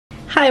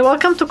Hi,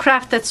 welcome to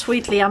Craft It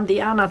Sweetly. I'm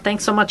Deanna.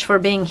 Thanks so much for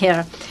being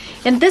here.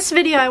 In this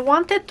video, I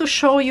wanted to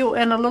show you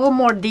in a little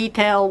more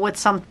detail with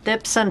some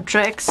tips and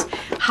tricks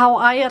how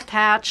I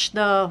attach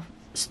the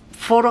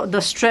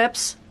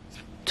strips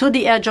to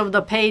the edge of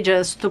the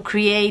pages to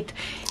create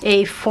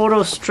a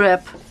photo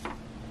strip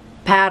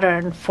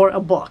pattern for a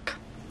book.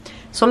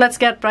 So let's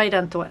get right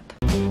into it.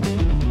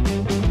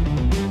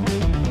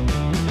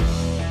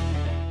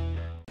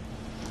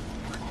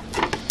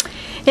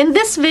 In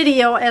this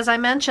video, as I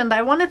mentioned,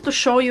 I wanted to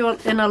show you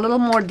in a little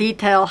more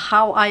detail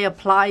how I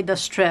apply the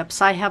strips.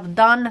 I have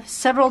done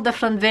several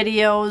different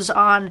videos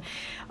on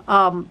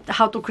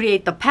how to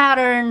create the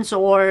patterns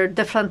or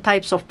different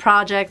types of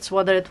projects,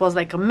 whether it was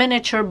like a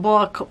miniature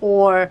book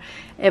or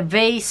a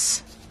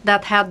vase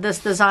that had this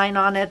design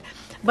on it.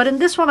 But in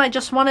this one, I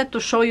just wanted to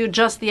show you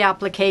just the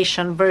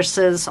application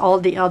versus all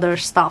the other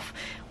stuff,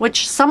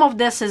 which some of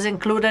this is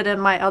included in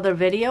my other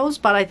videos,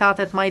 but I thought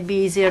it might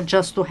be easier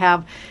just to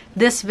have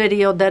this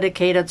video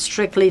dedicated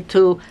strictly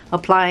to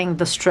applying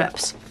the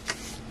strips.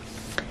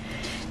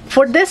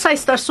 For this,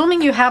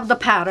 assuming you have the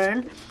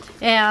pattern,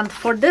 and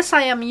for this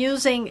I am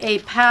using a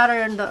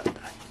pattern that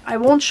I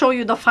won't show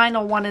you the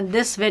final one in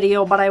this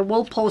video, but I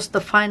will post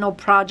the final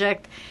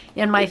project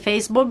in my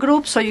Facebook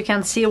group so you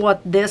can see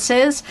what this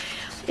is.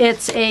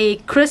 It's a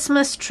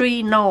Christmas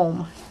tree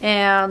gnome,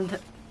 and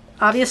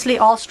obviously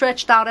all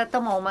stretched out at the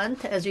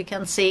moment, as you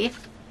can see.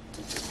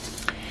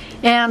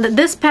 And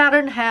this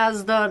pattern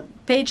has the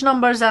page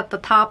numbers at the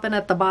top and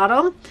at the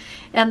bottom,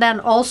 and then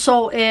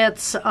also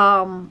it's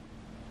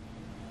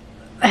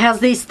has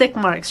these tick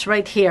marks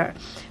right here,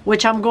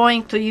 which I'm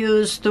going to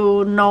use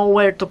to know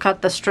where to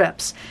cut the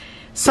strips.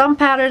 Some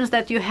patterns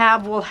that you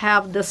have will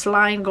have this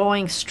line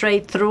going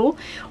straight through,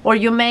 or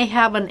you may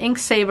have an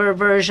Inksaver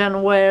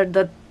version where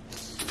the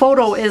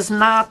photo is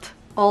not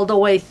all the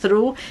way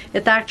through.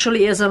 It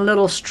actually is in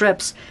little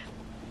strips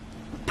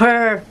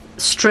per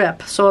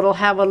strip, so it'll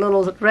have a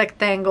little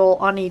rectangle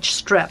on each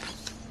strip.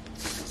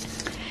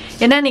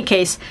 In any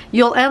case,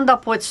 you'll end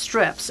up with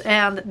strips,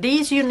 and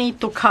these you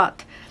need to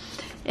cut.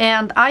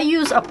 And I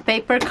use a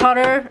paper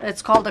cutter.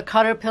 It's called a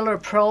Caterpillar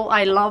Pro.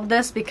 I love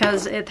this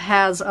because it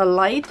has a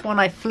light. When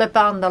I flip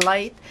on the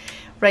light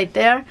right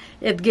there,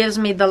 it gives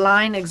me the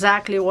line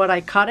exactly what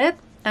I cut it,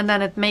 and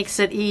then it makes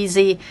it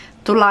easy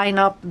to line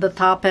up the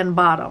top and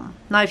bottom.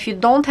 Now, if you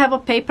don't have a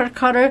paper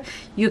cutter,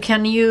 you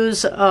can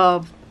use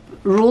a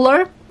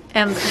ruler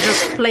and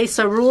just place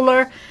a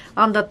ruler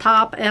on the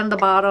top and the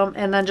bottom,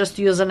 and then just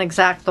use an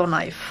X-Acto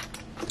knife.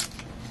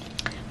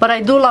 But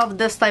I do love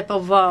this type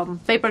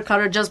of paper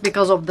cutter just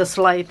because of this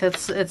light.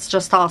 It's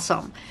just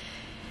awesome.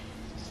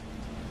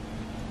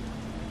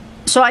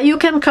 So you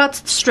can cut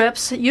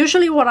strips.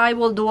 Usually what I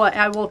will do,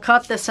 I will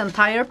cut this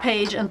entire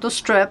page into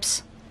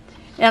strips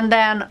and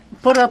then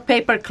put a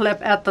paper clip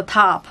at the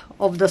top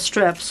of the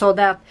strip so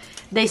that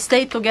they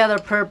stay together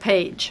per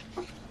page.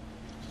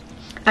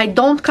 I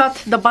don't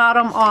cut the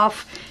bottom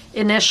off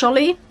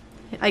initially.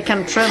 I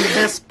can trim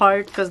this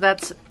part because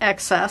that's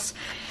excess,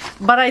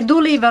 but I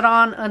do leave it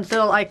on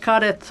until I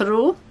cut it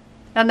through.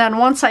 And then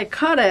once I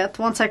cut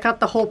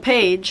the whole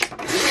page,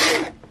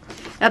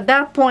 at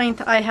that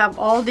point I have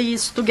all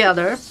these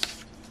together.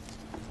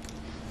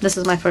 This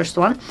is my first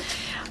one.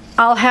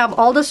 I'll have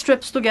all the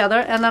strips together,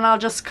 and then I'll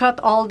just cut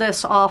all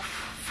this off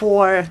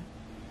for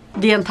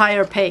the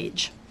entire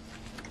page,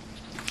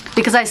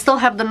 because I still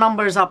have the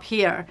numbers up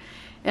here,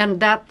 and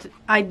that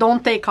I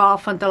don't take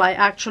off until I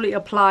actually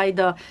apply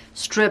the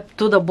strip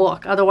to the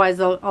book. Otherwise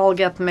they'll all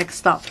get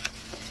mixed up.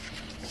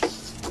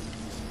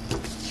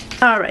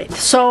 Alright,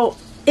 so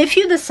if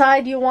you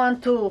decide you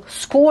want to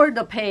score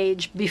the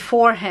page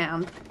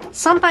beforehand,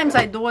 sometimes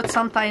I do it,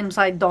 sometimes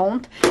I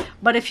don't,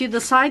 but if you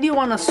decide you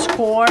want to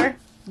score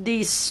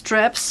these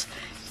strips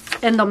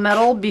in the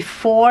middle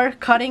before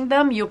cutting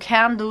them, you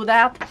can do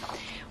that.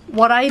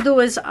 What I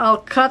do is I'll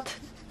cut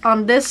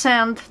on this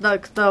end,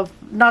 the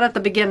not at the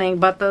beginning,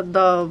 but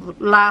the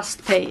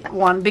last page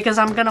one, because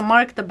I'm gonna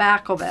mark the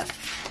back of it.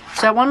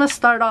 So I want to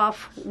start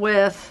off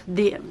with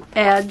the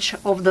edge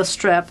of the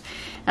strip,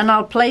 and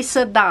I'll place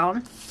it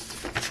down.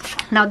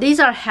 Now these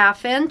are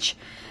 1/2 inch,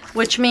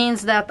 which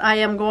means that I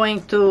am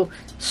going to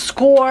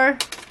score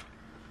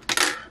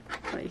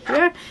right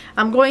here.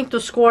 I'm going to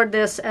score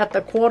this at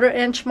the 1/4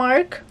 inch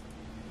mark,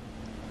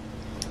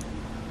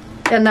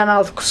 and then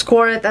I'll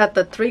score it at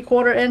the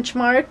 3/4 inch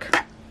mark,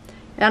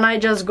 and I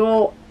just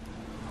go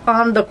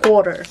on the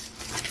 1/4,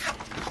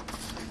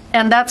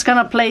 and that's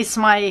gonna place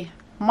my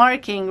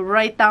marking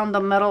right down the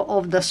middle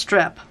of the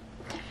strip.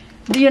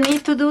 Do you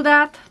need to do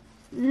that?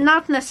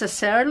 Not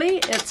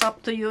necessarily. It's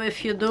up to you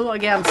if you do.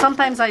 Again,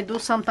 sometimes I do,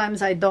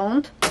 sometimes I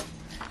don't.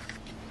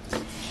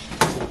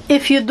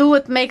 If you do,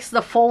 it makes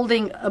the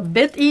folding a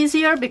bit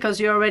easier because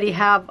you already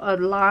have a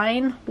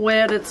line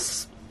where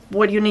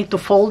you need to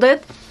fold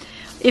it.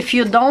 If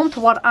you don't,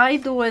 what I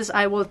do is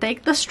I will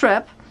take the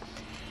strip,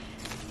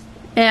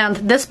 and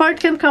this part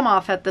can come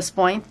off at this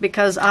point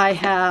because I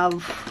have,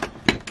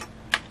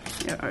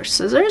 here are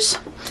scissors.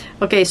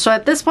 Okay, so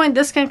at this point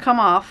this can come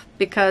off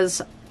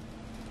because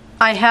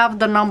I have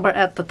the number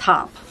at the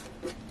top.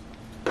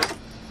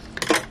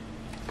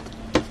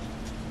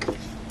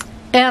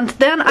 And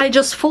then I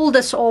just fold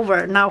this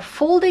over. Now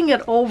folding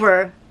it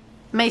over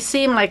may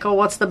seem like, oh,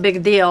 what's the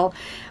big deal?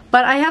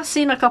 But I have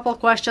seen a couple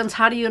questions.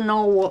 How do you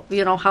know,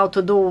 how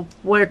to do,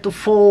 where to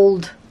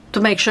fold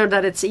to make sure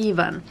that it's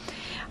even?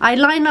 I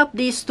line up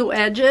these two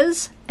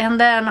edges, and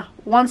then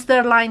once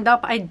they're lined up,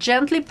 I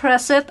gently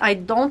press it. I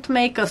don't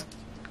make a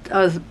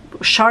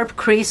sharp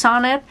crease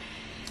on it,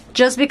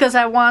 just because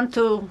I want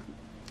to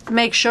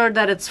make sure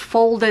that it's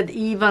folded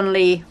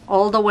evenly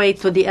all the way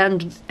to the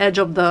edge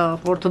of the,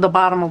 or to the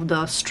bottom of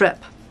the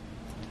strip.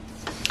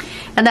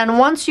 And then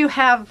once you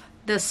have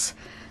this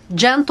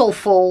gentle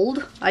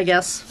fold, I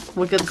guess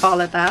we could call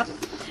it that,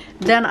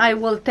 then I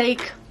will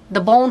take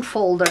the bone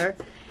folder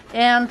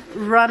and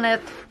run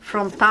it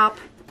from top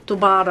to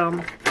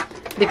bottom,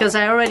 because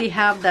I already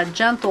have that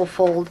gentle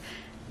fold.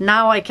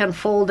 Now I can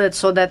fold it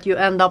so that you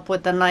end up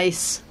with a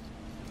nice,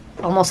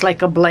 almost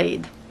like a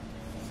blade.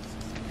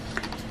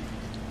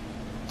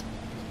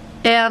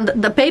 And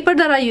the paper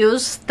that I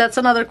use, that's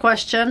another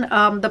question.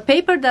 The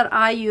paper that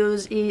I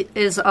use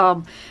is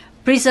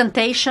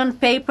presentation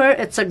paper.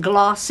 It's a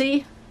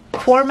glossy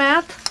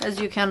format, as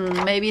you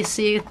can maybe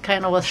see,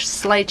 kind of a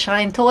slight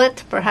shine to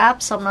it,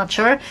 perhaps, I'm not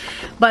sure,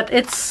 but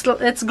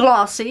it's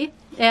glossy,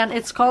 and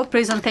it's called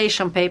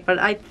presentation paper.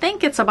 I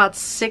think it's about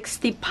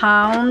 60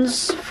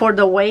 pounds for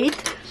the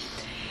weight,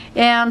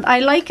 and I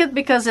like it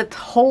because it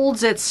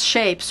holds its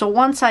shape. So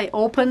once I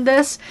open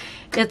this,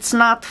 it's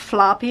not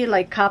floppy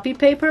like copy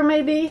paper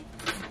maybe.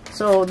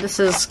 So this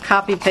is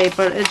copy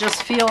paper. It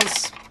just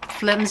feels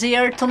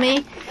flimsier to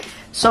me.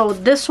 So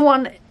this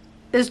one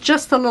is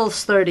just a little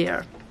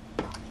sturdier.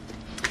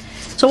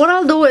 So what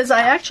I'll do is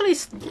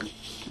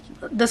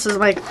this is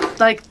my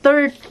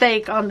third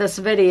take on this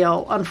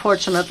video,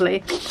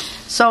 unfortunately.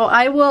 So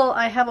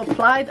I have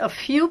applied a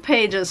few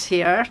pages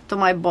here to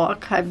my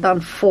book. I've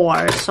done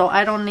 4, so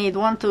I don't need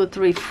 1, 2,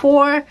 3,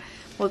 4.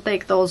 We'll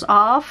take those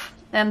off,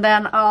 and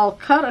then I'll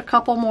cut a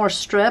couple more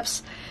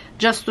strips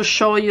just to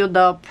show you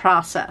the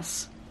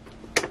process.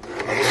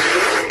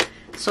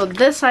 So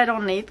this I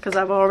don't need because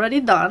I've already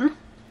done.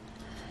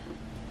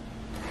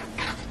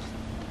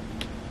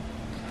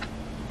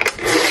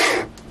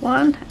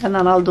 One, and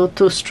then I'll do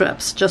 2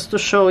 strips just to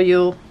show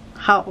you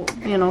how,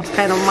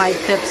 kind of my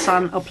tips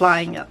on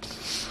applying it.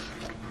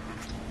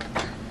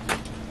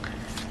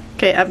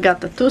 Okay, I've got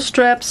the 2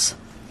 strips.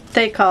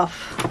 Take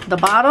off the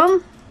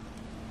bottom,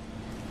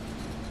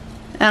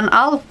 and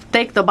I'll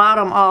take the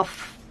bottom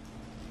off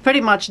pretty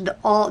much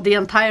the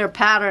entire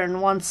pattern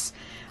once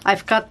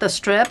I've cut the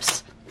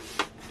strips.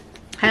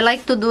 I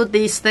like to do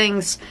these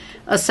things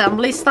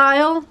assembly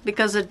style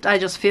because I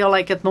just feel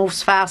like it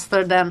moves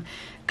faster than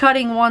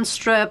cutting one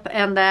strip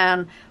and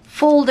then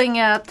folding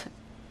it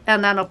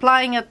and then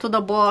applying it to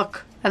the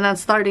book and then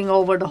starting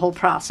over the whole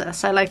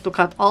process. I like to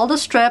cut all the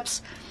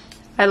strips.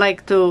 I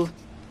like to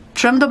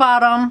trim the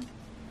bottom,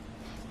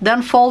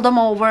 then fold them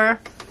over.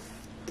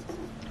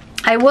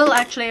 I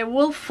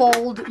will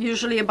fold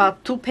usually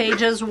about 2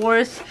 pages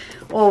worth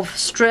of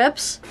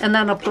strips and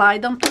then apply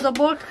them to the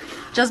book,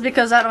 just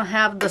because I don't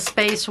have the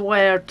space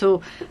where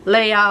to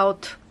lay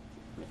out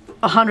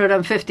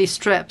 150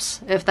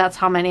 strips, if that's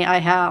how many I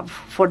have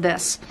for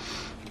this.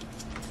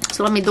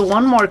 So let me do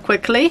one more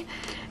quickly,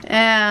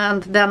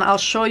 and then I'll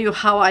show you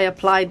how I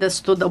apply this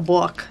to the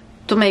book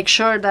to make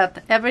sure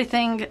that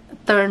everything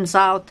turns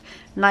out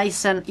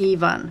nice and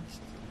even.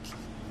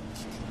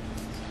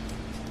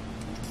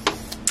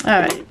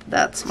 Alright,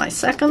 that's my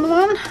second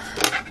one.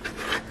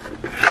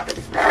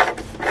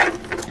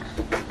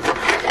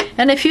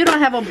 And if you don't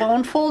have a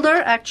bone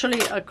folder, actually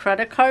a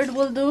credit card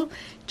will do.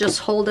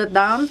 Just hold it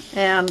down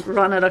and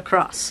run it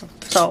across.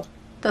 So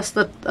that's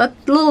a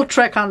little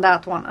trick on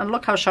that one. And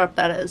look how sharp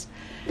that is.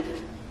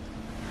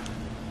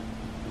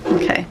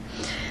 Okay.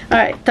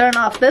 Alright, turn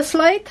off this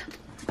light.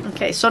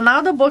 Okay, so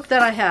now the book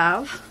that I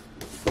have,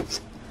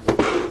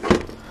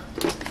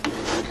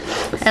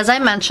 as I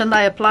mentioned,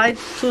 I applied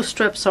 2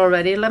 strips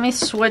already. Let me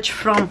switch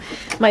from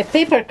my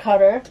paper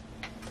cutter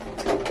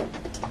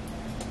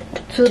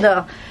to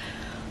the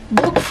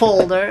book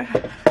folder,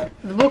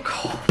 the book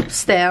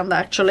stand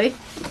actually.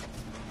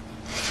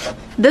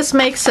 This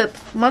makes it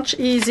much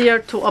easier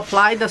to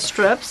apply the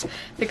strips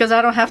because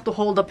I don't have to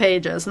hold the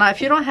pages. Now if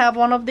you don't have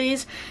one of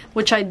these,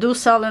 which I do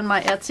sell in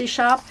my Etsy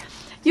shop,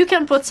 you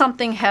can put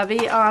something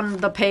heavy on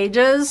the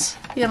pages.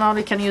 You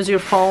can use your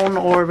phone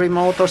or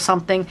remote or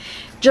something.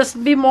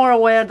 Just be more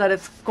aware that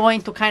it's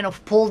going to kind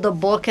of pull the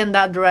book in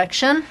that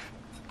direction.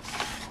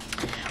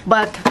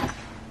 But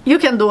you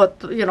can do it,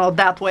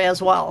 that way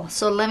as well.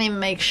 So let me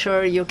make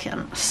sure you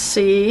can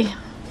see.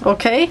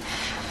 Okay.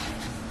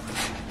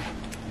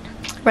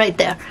 Right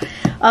there.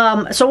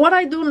 So what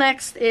I do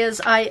next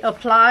is I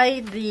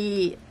apply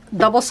the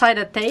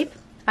double-sided tape.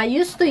 I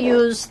used to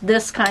use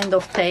this kind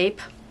of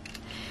tape.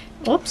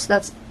 Oops,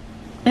 this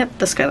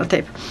kind of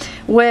tape,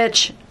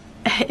 which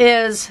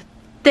is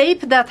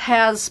tape that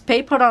has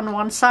paper on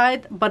one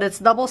side, but it's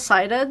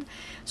double-sided.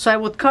 So I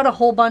would cut a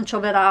whole bunch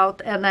of it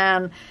out and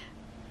then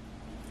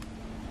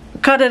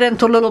cut it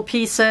into little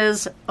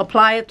pieces,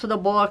 apply it to the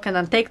book, and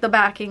then take the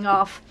backing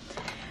off.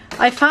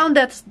 I found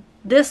that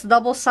this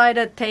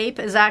double-sided tape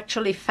is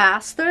actually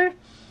faster.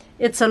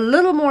 It's a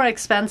little more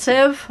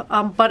expensive,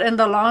 but in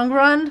the long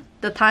run,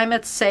 the time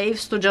it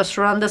saves to just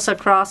run this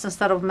across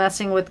instead of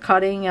messing with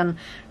cutting and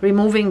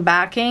removing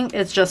backing,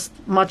 it's just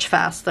much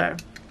faster.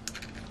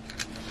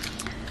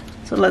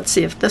 So let's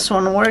see if this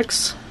one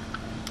works.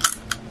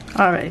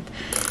 All right.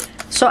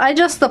 So I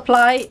just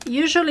apply,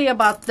 usually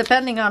about,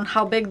 depending on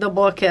how big the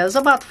book is,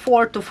 about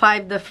 4 to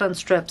 5 different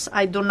strips.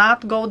 I do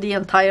not go the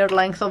entire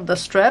length of the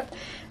strip,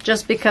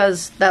 just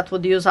because that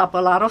would use up a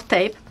lot of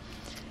tape.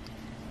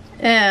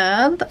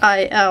 And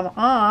I am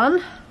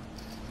on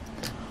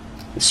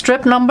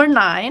strip number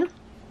 9.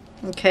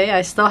 Okay,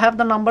 I still have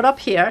the number up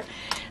here.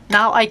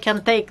 Now I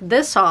can take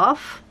this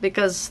off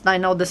because I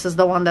know this is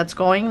the one that's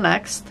going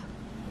next.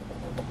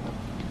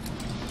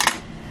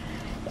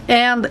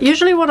 And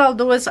usually what I'll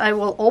do is I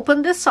will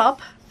open this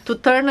up to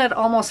turn it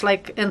almost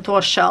like into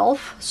a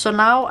shelf. So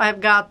now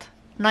I've got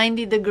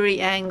 90-degree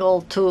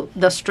angle to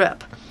the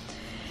strip.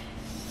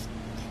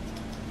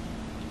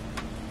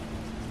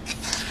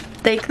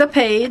 Take the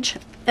page,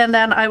 and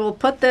then I will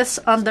put this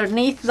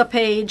underneath the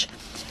page,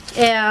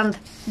 and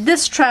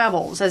this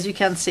travels, as you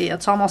can see.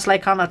 It's almost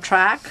like on a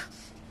track.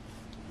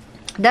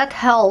 That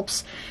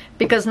helps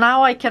because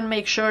now I can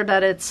make sure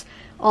that it's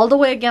all the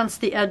way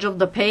against the edge of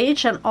the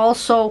page and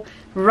also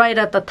right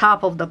at the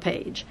top of the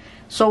page.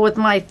 So with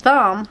my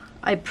thumb,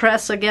 I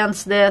press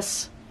against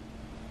this,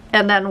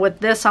 and then with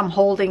this I'm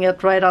holding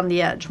it right on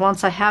the edge.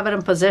 Once I have it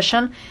in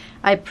position,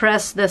 I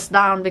press this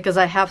down because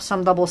I have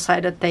some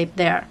double-sided tape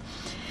there.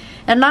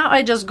 And now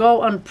I just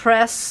go and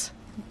press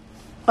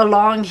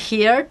along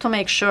here to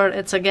make sure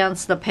it's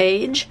against the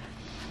page,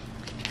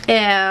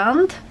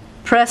 and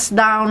press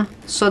down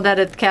so that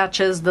it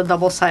catches the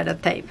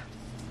double-sided tape.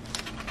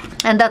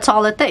 And that's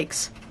all it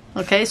takes.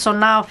 Okay, so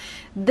now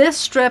this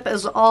strip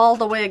is all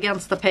the way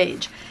against the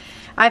page.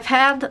 I've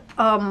had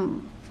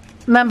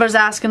members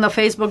ask in the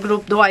Facebook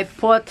group, do I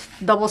put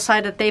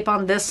double-sided tape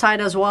on this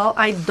side as well?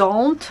 I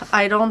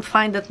don't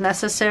find it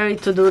necessary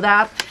to do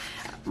that.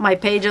 My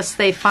pages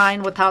stay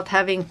fine without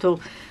having to,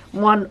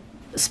 one,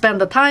 spend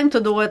the time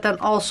to do it, and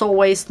also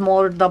waste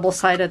more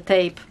double-sided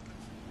tape.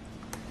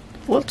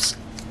 Whoops,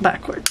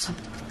 backwards.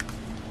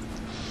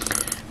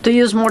 To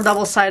use more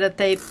double-sided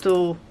tape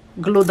to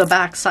glue the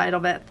back side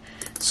of it.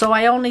 So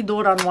I only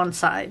do it on one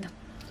side.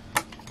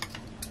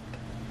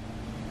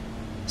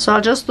 So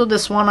I'll just do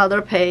this one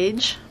other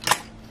page.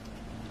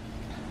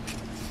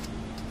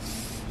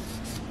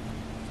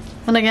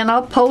 And again,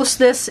 I'll post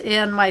this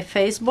in my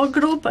Facebook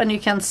group, and you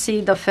can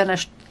see the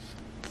finished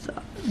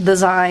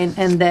design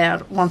in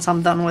there once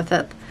I'm done with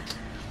it.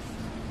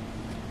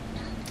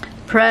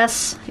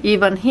 Press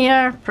even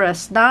here,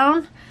 press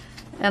down,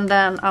 and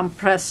then I'm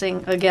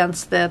pressing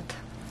against it.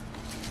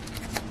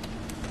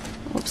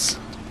 Oops.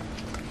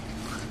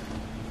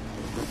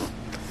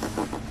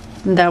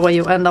 And that way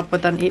you end up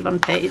with an even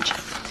page.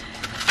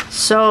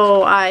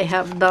 So I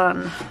have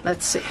done,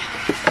 let's see.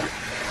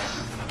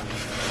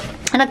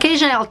 And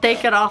occasionally I'll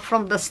take it off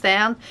from the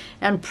stand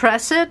and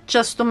press it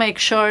just to make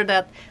sure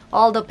that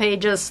all the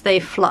pages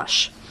stay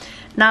flush.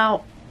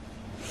 Now,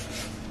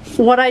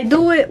 what I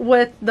do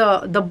with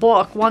the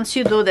book, once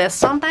you do this,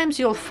 sometimes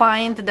you'll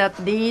find that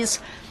these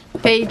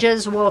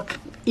pages will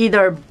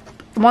either,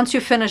 once you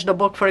finish the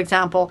book, for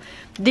example,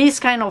 these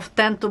kind of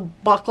tend to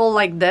buckle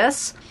like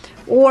this.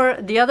 Or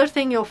the other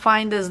thing you'll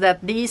find is that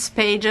these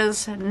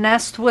pages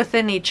nest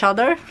within each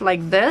other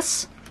like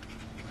this.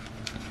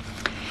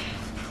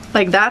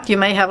 Like that. You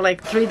may have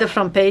like 3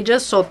 different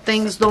pages, so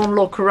things don't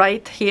look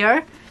right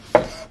here.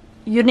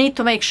 You need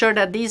to make sure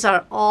that these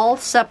are all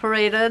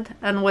separated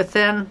and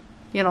within,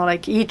 you know,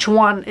 like each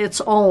one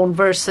its own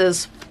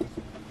versus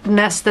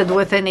nested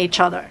within each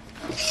other.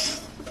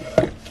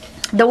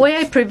 The way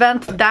I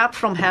prevent that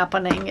from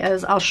happening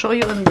is, I'll show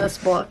you in this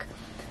book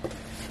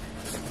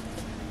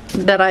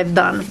that I've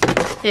done,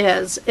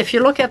 is if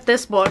you look at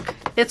this book,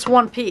 it's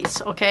one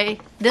piece, okay?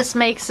 This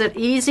makes it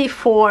easy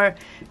for,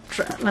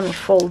 let me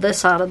fold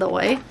this out of the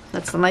way.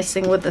 That's the nice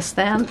thing with the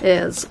stand,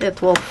 is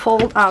it will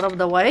fold out of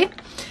the way.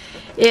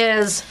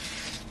 Is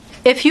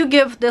if you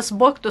give this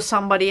book to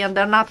somebody and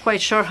they're not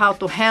quite sure how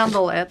to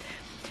handle it,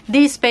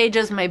 these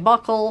pages may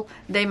buckle,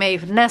 they may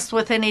nest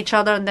within each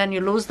other, and then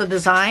you lose the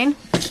design.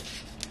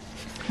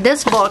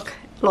 This book,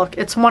 look,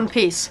 it's one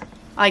piece.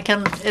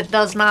 It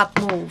does not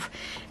move.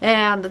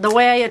 And the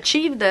way I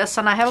achieve this,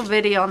 and I have a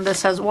video on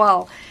this as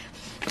well,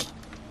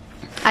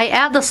 I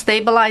add the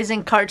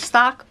stabilizing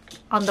cardstock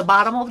on the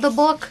bottom of the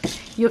book.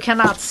 You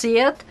cannot see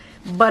it,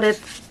 but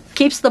it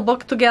keeps the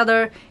book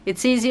together.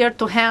 It's easier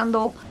to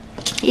handle,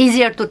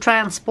 easier to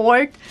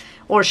transport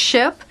or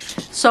ship.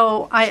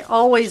 So I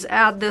always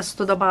add this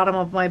to the bottom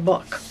of my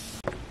book.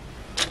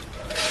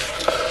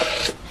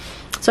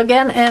 So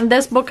again, in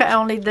this book I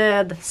only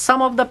did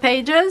some of the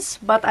pages,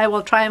 but I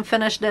will try and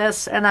finish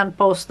this and then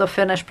post the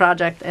finished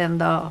project in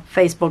the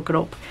Facebook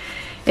group.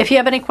 If you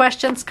have any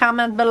questions,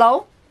 comment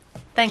below.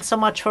 Thanks so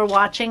much for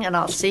watching, and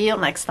I'll see you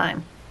next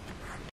time.